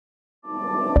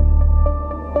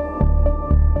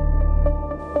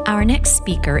Our next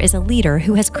speaker is a leader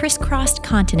who has crisscrossed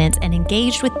continents and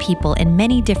engaged with people in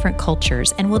many different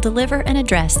cultures and will deliver an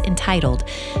address entitled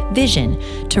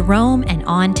Vision to Rome and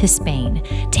on to Spain,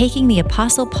 taking the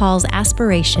Apostle Paul's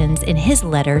aspirations in his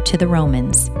letter to the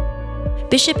Romans.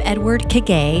 Bishop Edward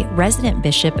Khegay, resident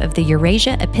bishop of the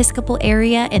Eurasia Episcopal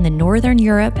Area in the Northern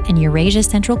Europe and Eurasia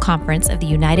Central Conference of the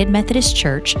United Methodist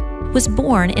Church, was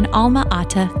born in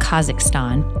Alma-Ata,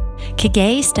 Kazakhstan.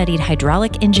 Khegay studied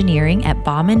hydraulic engineering at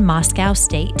Bauman Moscow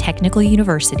State Technical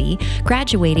University,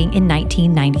 graduating in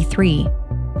 1993.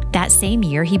 That same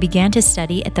year, he began to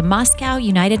study at the Moscow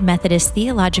United Methodist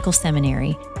Theological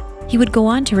Seminary. He would go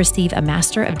on to receive a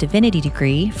Master of Divinity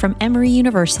degree from Emory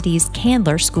University's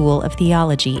Candler School of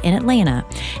Theology in Atlanta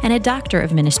and a Doctor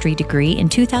of Ministry degree in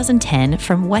 2010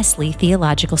 from Wesley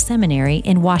Theological Seminary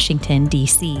in Washington,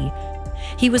 D.C.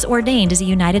 He was ordained as a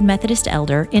United Methodist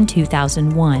elder in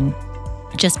 2001.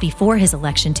 Just before his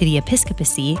election to the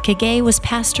episcopacy, Khegay was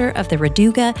pastor of the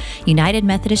Raduga United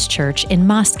Methodist Church in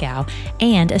Moscow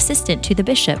and assistant to the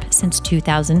bishop since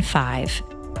 2005.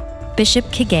 Bishop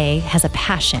Khegay has a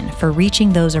passion for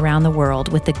reaching those around the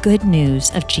world with the good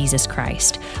news of Jesus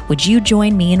Christ. Would you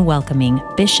join me in welcoming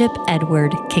Bishop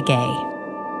Edward Khegay?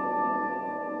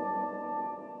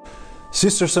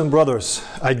 Sisters and brothers,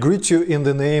 I greet you in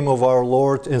the name of our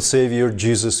Lord and Savior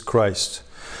Jesus Christ.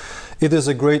 It is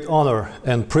a great honor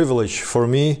and privilege for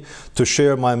me to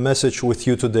share my message with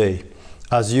you today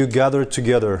as you gather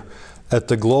together at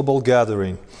the global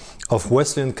gathering of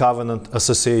Wesleyan Covenant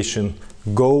Association,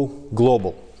 Go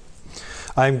Global.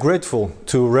 I am grateful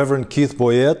to Reverend Keith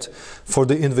Boyette for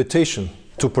the invitation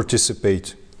to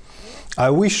participate. I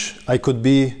wish I could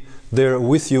be there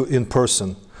with you in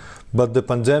person, but the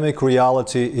pandemic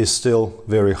reality is still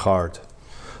very hard.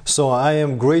 So I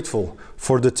am grateful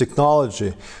for the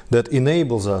technology that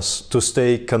enables us to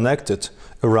stay connected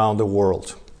around the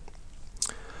world.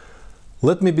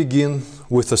 Let me begin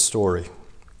with a story.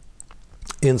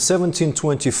 In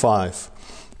 1725,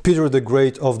 Peter the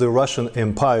Great of the Russian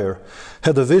Empire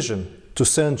had a vision to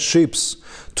send ships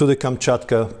to the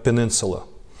Kamchatka Peninsula,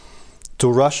 to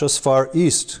Russia's far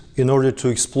east, in order to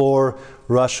explore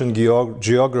Russian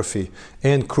geography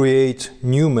and create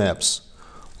new maps,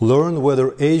 learn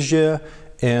whether Asia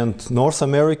and North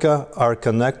America are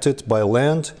connected by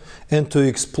land, and to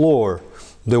explore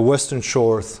the western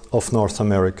shores of North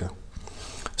America.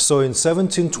 So in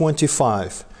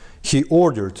 1725, he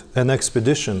ordered an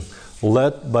expedition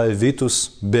led by Vitus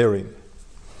Bering.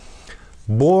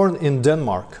 Born in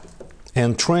Denmark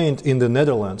and trained in the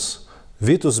Netherlands,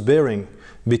 Vitus Bering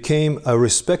became a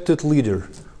respected leader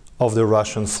of the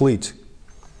Russian fleet.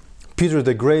 Peter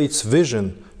the Great's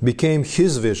vision became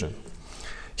his vision.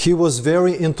 He was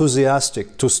very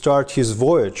enthusiastic to start his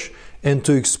voyage and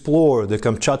to explore the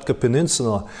Kamchatka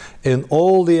Peninsula and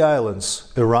all the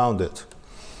islands around it.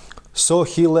 So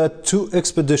he led 2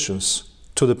 expeditions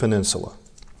to the peninsula.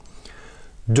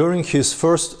 During his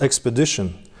first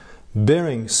expedition,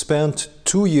 Bering spent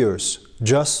 2 years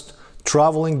just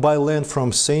traveling by land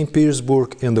from St.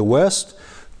 Petersburg in the west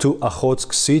to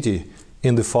Okhotsk city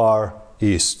in the far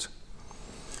east.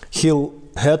 He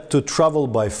had to travel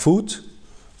by foot,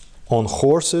 on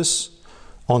horses,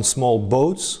 on small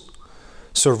boats,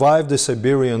 survive the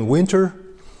Siberian winter,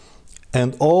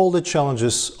 and all the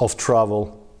challenges of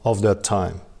travel of that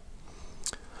time.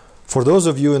 For those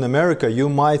of you in America, you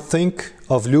might think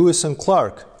of Lewis and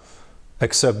Clark,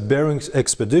 except Bering's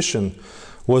expedition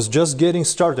was just getting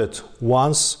started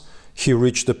once he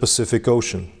reached the Pacific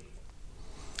Ocean.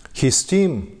 His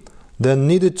team then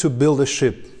needed to build a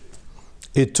ship.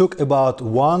 It took about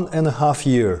 1.5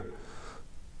 years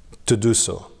to do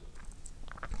so.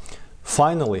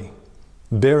 Finally,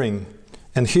 Bering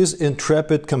and his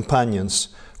intrepid companions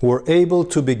were able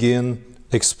to begin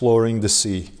exploring the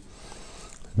sea.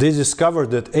 They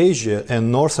discovered that Asia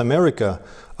and North America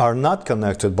are not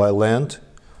connected by land.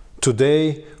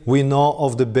 Today, we know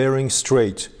of the Bering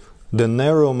Strait, the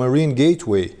narrow marine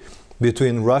gateway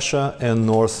between Russia and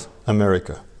North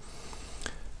America.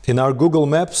 In our Google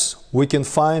Maps, we can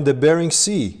find the Bering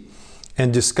Sea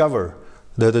and discover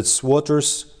that its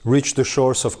waters reach the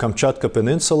shores of Kamchatka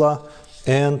Peninsula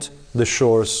and the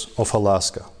shores of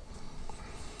Alaska.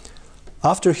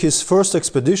 After his first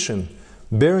expedition,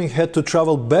 Bering had to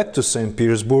travel back to St.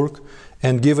 Petersburg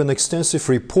and give an extensive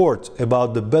report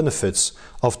about the benefits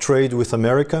of trade with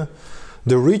America,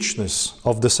 the richness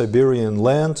of the Siberian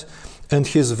land, and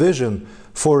his vision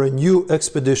for a new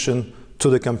expedition to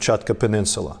the Kamchatka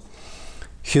Peninsula.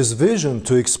 His vision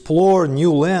to explore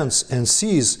new lands and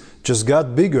seas just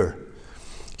got bigger.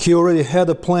 He already had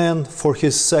a plan for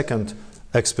his second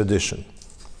expedition.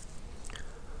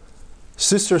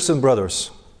 Sisters and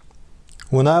brothers,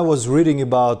 when I was reading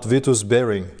about Vitus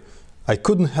Bering, I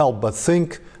couldn't help but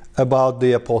think about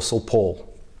the Apostle Paul.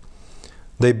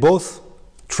 They both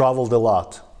traveled a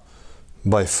lot,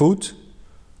 by foot,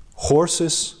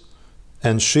 horses,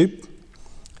 and sheep,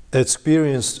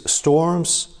 experienced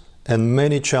storms and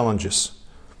many challenges.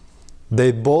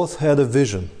 They both had a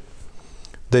vision.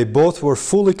 They both were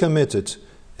fully committed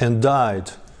and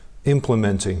died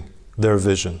implementing their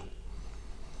vision.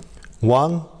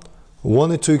 One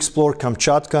wanted to explore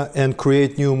Kamchatka and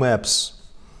create new maps.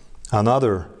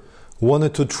 Another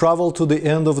wanted to travel to the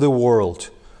end of the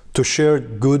world to share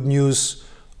good news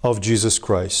of Jesus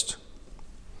Christ.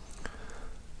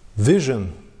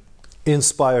 Vision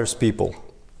inspires people.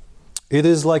 It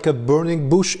is like a burning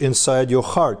bush inside your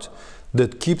heart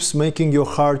that keeps making your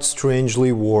heart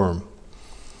strangely warm.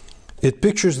 It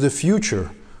pictures the future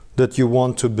that you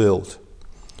want to build.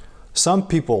 Some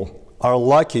people are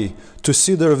lucky to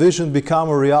see their vision become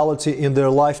a reality in their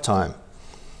lifetime.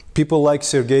 People like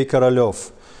Sergei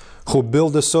Korolev, who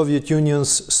built the Soviet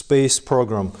Union's space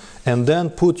program and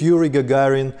then put Yuri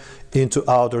Gagarin into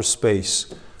outer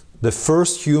space, the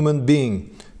first human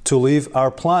being to leave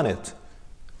our planet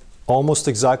almost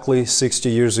exactly 60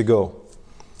 years ago.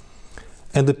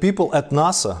 And the people at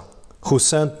NASA who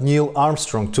sent Neil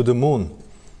Armstrong to the moon.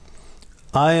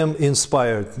 I am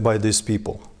inspired by these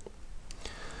people.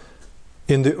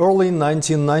 In the early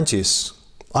 1990s,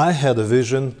 I had a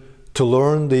vision to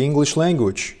learn the English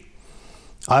language.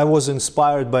 I was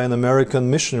inspired by an American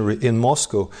missionary in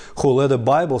Moscow who led a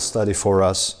Bible study for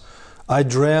us. I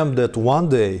dreamed that one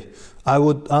day I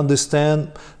would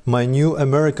understand my new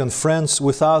American friends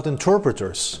without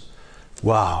interpreters.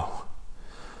 Wow!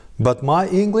 But my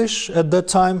English at that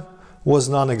time was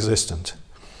non-existent.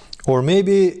 Or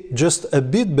maybe just a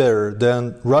bit better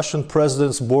than Russian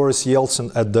President Boris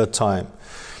Yeltsin at that time.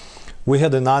 We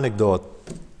had an anecdote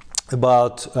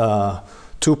about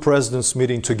two presidents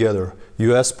meeting together,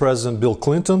 US President Bill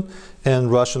Clinton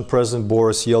and Russian President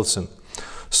Boris Yeltsin.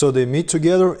 So they meet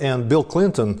together, and Bill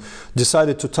Clinton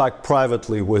decided to talk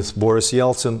privately with Boris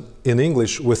Yeltsin in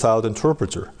English without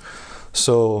interpreter.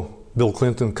 So Bill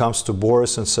Clinton comes to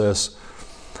Boris and says,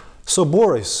 "So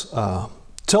Boris,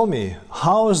 tell me,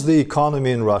 how is the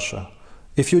economy in Russia?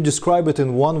 If you describe it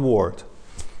in one word."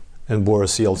 And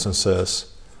Boris Yeltsin says,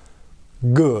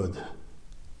 "Good."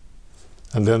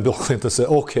 And then Bill Clinton said,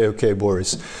 okay,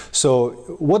 Boris. So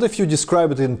what if you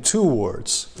describe it in 2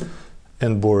 words?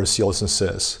 And Boris Yeltsin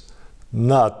says,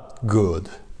 "Not good."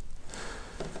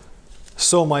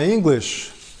 So my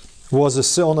English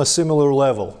was on a similar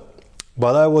level,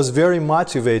 but I was very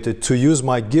motivated to use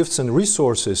my gifts and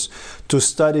resources to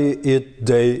study it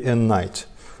day and night.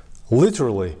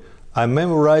 Literally, I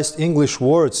memorized English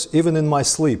words even in my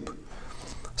sleep.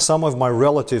 Some of my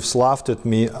relatives laughed at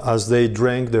me as they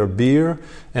drank their beer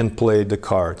and played the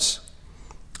cards.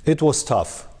 It was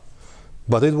tough,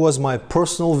 but it was my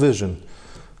personal vision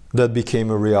that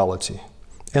became a reality.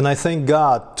 And I thank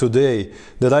God today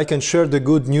that I can share the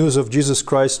good news of Jesus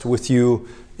Christ with you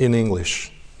in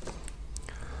English.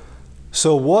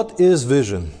 So what is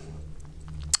vision?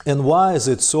 And why is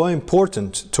it so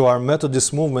important to our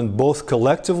Methodist movement both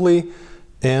collectively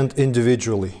and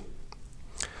individually?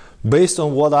 Based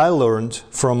on what I learned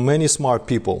from many smart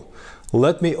people,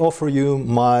 let me offer you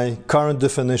my current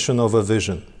definition of a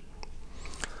vision.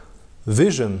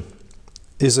 Vision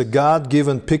is a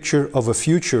God-given picture of a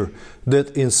future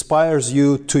that inspires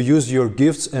you to use your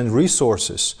gifts and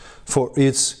resources for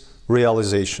its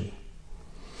realization.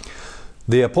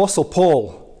 The Apostle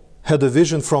Paul had a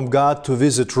vision from God to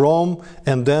visit Rome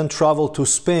and then travel to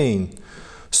Spain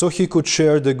so he could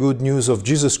share the good news of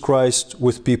Jesus Christ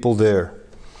with people there.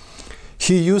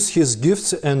 He used his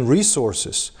gifts and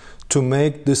resources to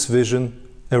make this vision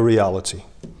a reality.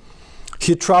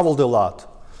 He traveled a lot.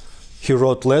 He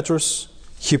wrote letters,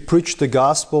 he preached the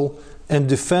gospel, and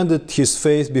defended his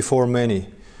faith before many.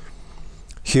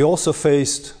 He also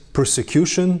faced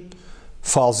persecution,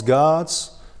 false gods,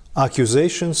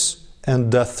 accusations,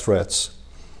 and death threats.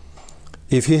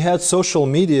 If he had social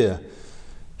media,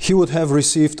 he would have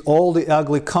received all the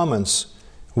ugly comments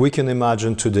we can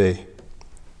imagine today.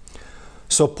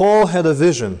 So Paul had a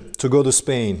vision to go to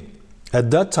Spain.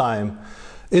 At that time,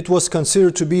 it was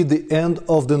considered to be the end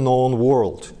of the known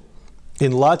world.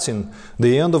 In Latin,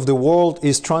 the end of the world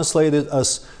is translated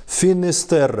as finis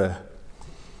terrae.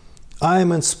 I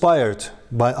am inspired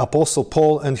by Apostle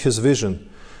Paul and his vision.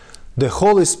 The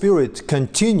Holy Spirit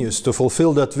continues to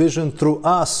fulfill that vision through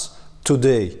us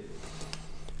today.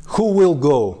 Who will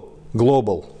go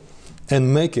global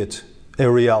and make it a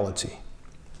reality?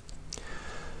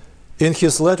 In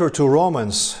his letter to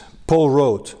Romans, Paul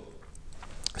wrote,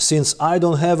 "Since I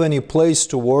don't have any place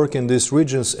to work in these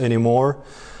regions anymore,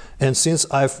 and since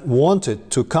I've wanted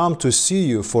to come to see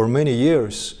you for many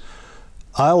years,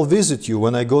 I'll visit you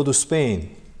when I go to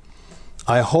Spain.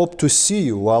 I hope to see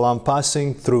you while I'm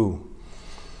passing through.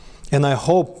 And I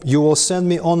hope you will send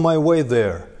me on my way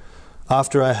there,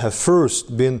 after I have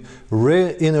first been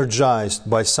re-energized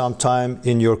by some time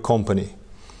in your company."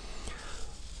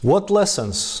 What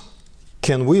lessons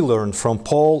can we learn from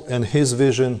Paul and his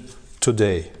vision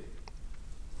today?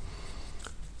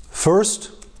 First,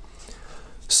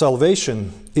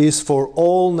 salvation is for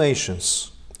all nations,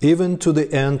 even to the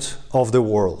end of the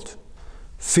world.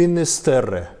 Finis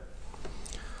terrae.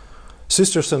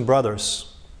 Sisters and brothers,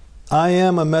 I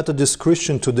am a Methodist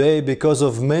Christian today because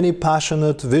of many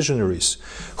passionate visionaries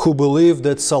who believe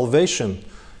that salvation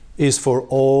is for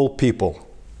all people,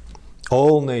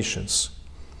 all nations.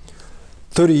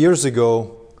 30 years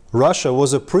ago, Russia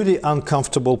was a pretty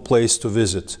uncomfortable place to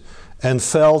visit and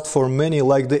felt for many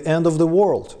like the end of the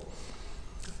world.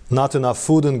 Not enough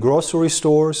food in grocery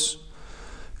stores,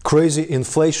 crazy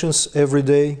inflations every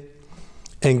day,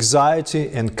 anxiety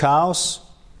and chaos,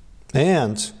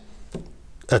 and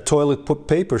a toilet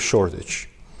paper shortage.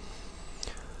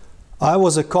 I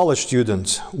was a college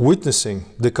student witnessing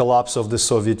the collapse of the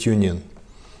Soviet Union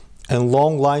and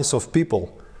long lines of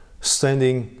people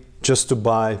standing just to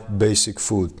buy basic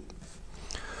food.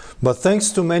 But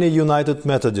thanks to many United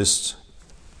Methodists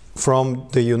from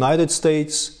the United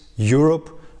States, Europe,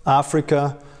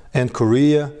 Africa, and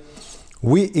Korea,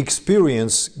 we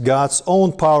experience God's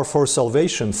own power for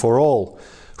salvation for all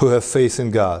who have faith in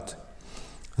God.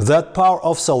 That power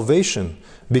of salvation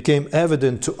became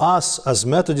evident to us as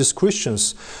Methodist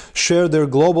Christians share their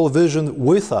global vision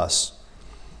with us.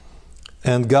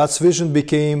 And God's vision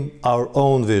became our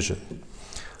own vision.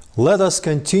 Let us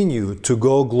continue to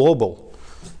go global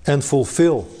and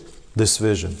fulfill this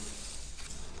vision.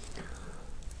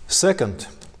 Second,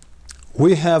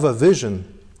 we have a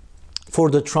vision for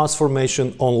the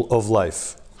transformation of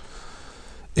life.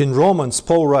 In Romans,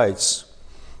 Paul writes,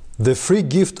 "The free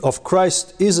gift of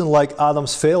Christ isn't like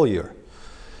Adam's failure.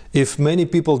 If many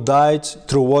people died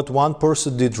through what one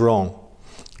person did wrong,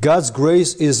 God's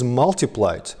grace is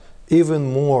multiplied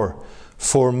even more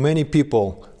for many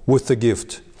people with the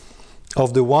gift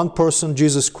of the one person,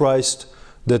 Jesus Christ,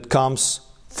 that comes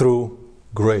through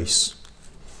grace."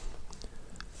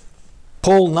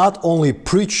 Paul not only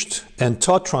preached and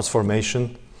taught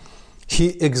transformation, he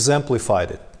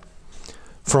exemplified it.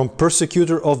 From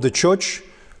persecutor of the church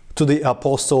to the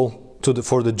apostle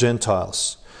for the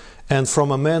Gentiles, and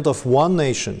from a man of one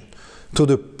nation to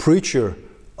the preacher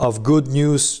of good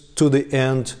news to the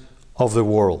end of the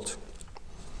world.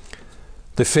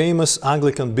 The famous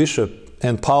Anglican bishop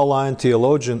and Pauline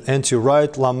theologian N.T.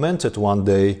 Wright lamented one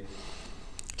day.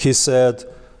 He said,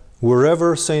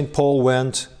 "Wherever St. Paul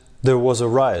went, there was a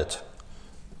riot.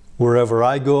 Wherever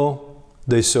I go,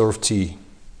 they serve tea."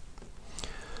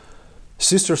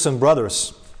 Sisters and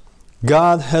brothers,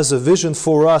 God has a vision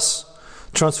for us,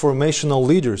 transformational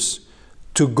leaders,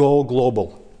 to go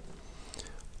global.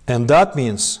 And that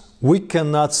means we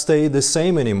cannot stay the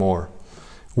same anymore.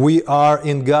 We are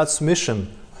in God's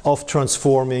mission of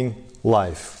transforming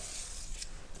life.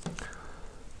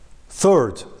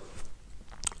 Third,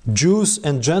 Jews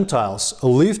and Gentiles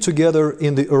lived together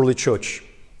in the early church.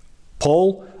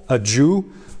 Paul, a Jew,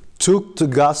 took the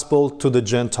gospel to the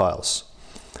Gentiles.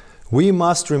 We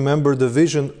must remember the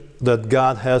vision that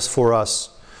God has for us,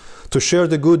 to share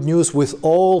the good news with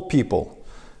all people,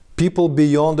 people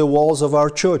beyond the walls of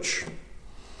our church.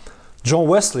 John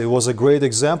Wesley was a great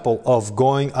example of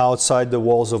going outside the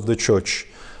walls of the church,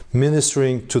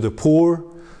 ministering to the poor,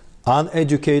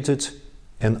 uneducated,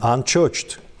 and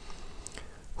unchurched.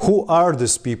 Who are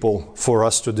these people for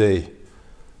us today?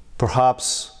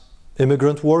 Perhaps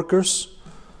immigrant workers,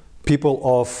 people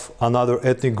of another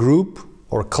ethnic group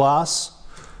or class,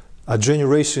 a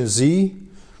Generation Z,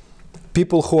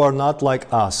 people who are not like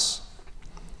us.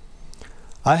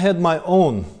 I had my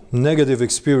own negative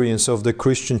experience of the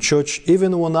Christian church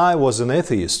even when I was an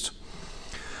atheist.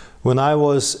 When I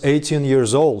was 18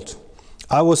 years old,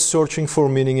 I was searching for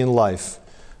meaning in life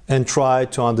and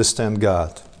tried to understand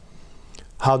God.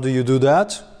 How do you do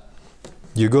that?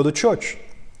 You go to church.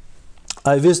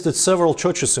 I visited several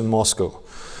churches in Moscow.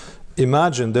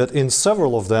 Imagine that in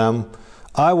several of them,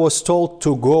 I was told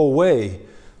to go away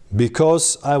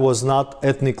because I was not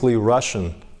ethnically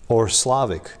Russian or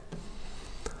Slavic.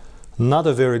 Not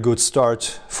a very good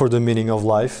start for the meaning of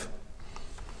life.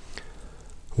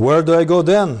 Where do I go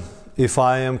then if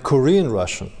I am Korean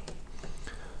Russian?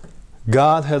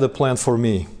 God had a plan for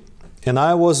me, and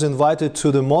I was invited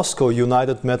to the Moscow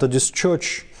United Methodist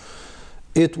Church.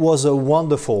 It was a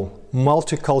wonderful,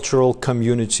 multicultural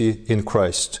community in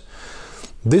Christ.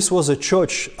 This was a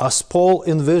church as Paul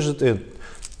envisioned it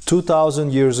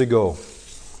 2,000 years ago.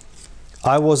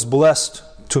 I was blessed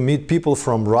to meet people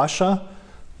from Russia,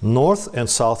 North and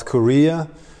South Korea,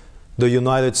 the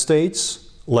United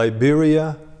States,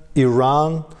 Liberia,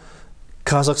 Iran,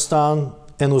 Kazakhstan,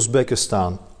 and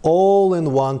Uzbekistan, all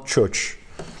in one church.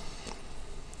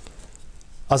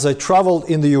 As I traveled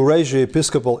in the Eurasia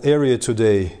Episcopal area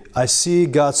today, I see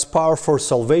God's power for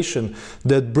salvation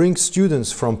that brings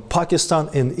students from Pakistan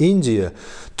and India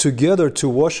together to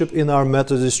worship in our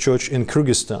Methodist Church in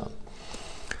Kyrgyzstan.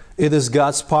 It is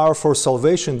God's power for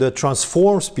salvation that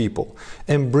transforms people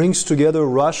and brings together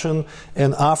Russian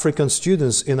and African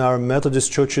students in our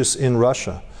Methodist churches in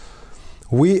Russia.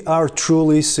 We are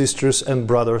truly sisters and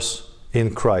brothers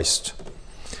in Christ.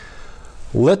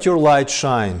 Let your light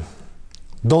shine.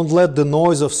 Don't let the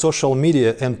noise of social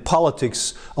media and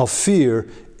politics of fear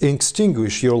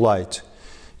extinguish your light,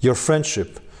 your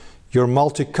friendship, your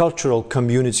multicultural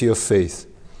community of faith.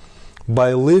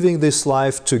 By living this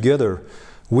life together,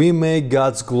 we make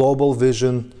God's global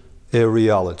vision a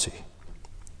reality.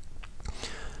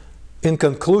 In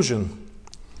conclusion,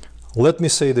 let me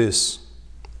say this.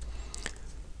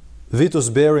 Vitus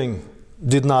Bering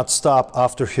did not stop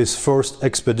after his first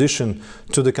expedition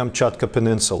to the Kamchatka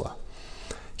Peninsula.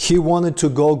 He wanted to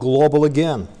go global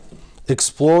again,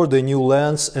 explore the new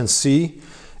lands and sea,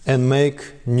 and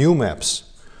make new maps.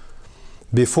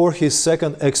 Before his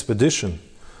second expedition,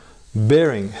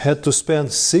 Bering had to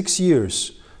spend 6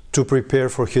 years to prepare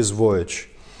for his voyage,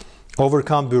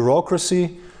 overcome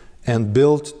bureaucracy, and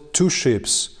build 2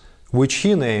 ships, which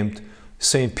he named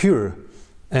St. Peter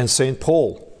and St.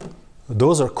 Paul.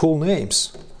 Those are cool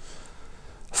names.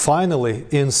 Finally,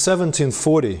 in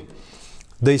 1740,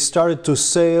 they started to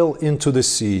sail into the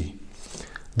sea.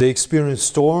 They experienced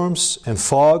storms and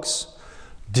fogs,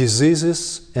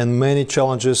 diseases, and many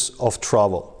challenges of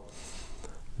travel.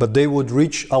 But they would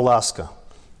reach Alaska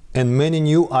and many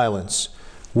new islands,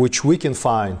 which we can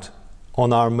find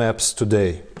on our maps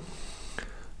today.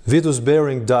 Vitus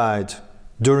Bering died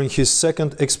during his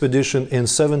second expedition in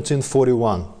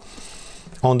 1741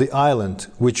 on the island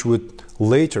which would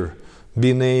later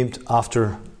be named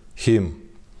after him.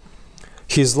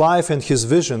 His life and his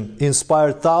vision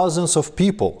inspired thousands of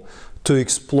people to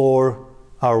explore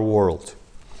our world.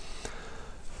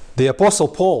 The Apostle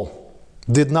Paul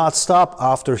did not stop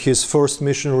after his first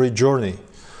missionary journey.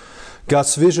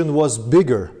 God's vision was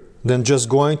bigger than just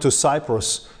going to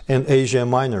Cyprus and Asia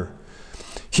Minor.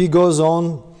 He goes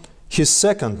on his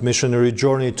second missionary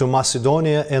journey to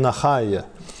Macedonia and Achaia,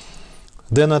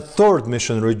 then a third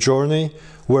missionary journey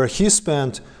where he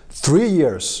spent 3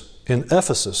 years in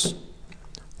Ephesus.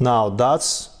 Now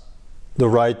that's the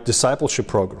right discipleship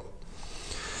program.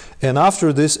 And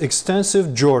after these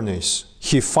extensive journeys,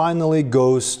 he finally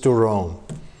goes to Rome,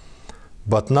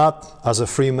 but not as a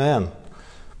free man,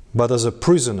 but as a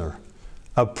prisoner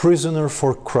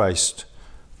for Christ,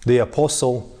 the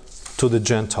apostle to the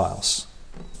Gentiles.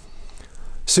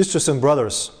 Sisters and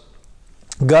brothers,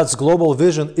 God's global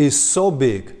vision is so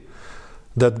big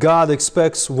that God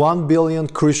expects 1 billion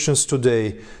Christians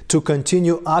today to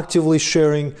continue actively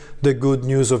sharing the good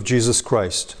news of Jesus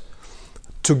Christ.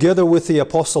 Together with the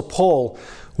Apostle Paul,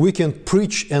 we can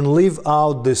preach and live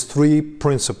out these 3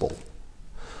 principles.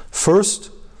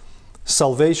 First,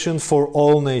 salvation for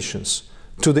all nations,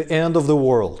 to the end of the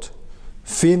world,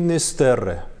 finis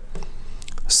terrae.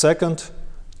 Second,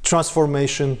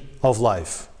 transformation of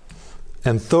life.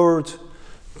 And third,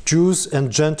 Jews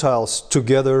and Gentiles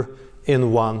together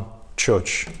in one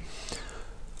church.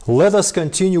 Let us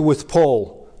continue with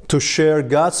Paul to share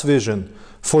God's vision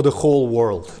for the whole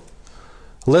world.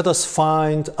 Let us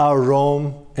find our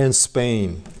Rome and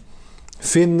Spain.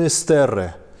 Finis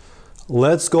terrae.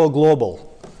 Let's go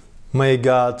global. May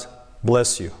God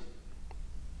bless you.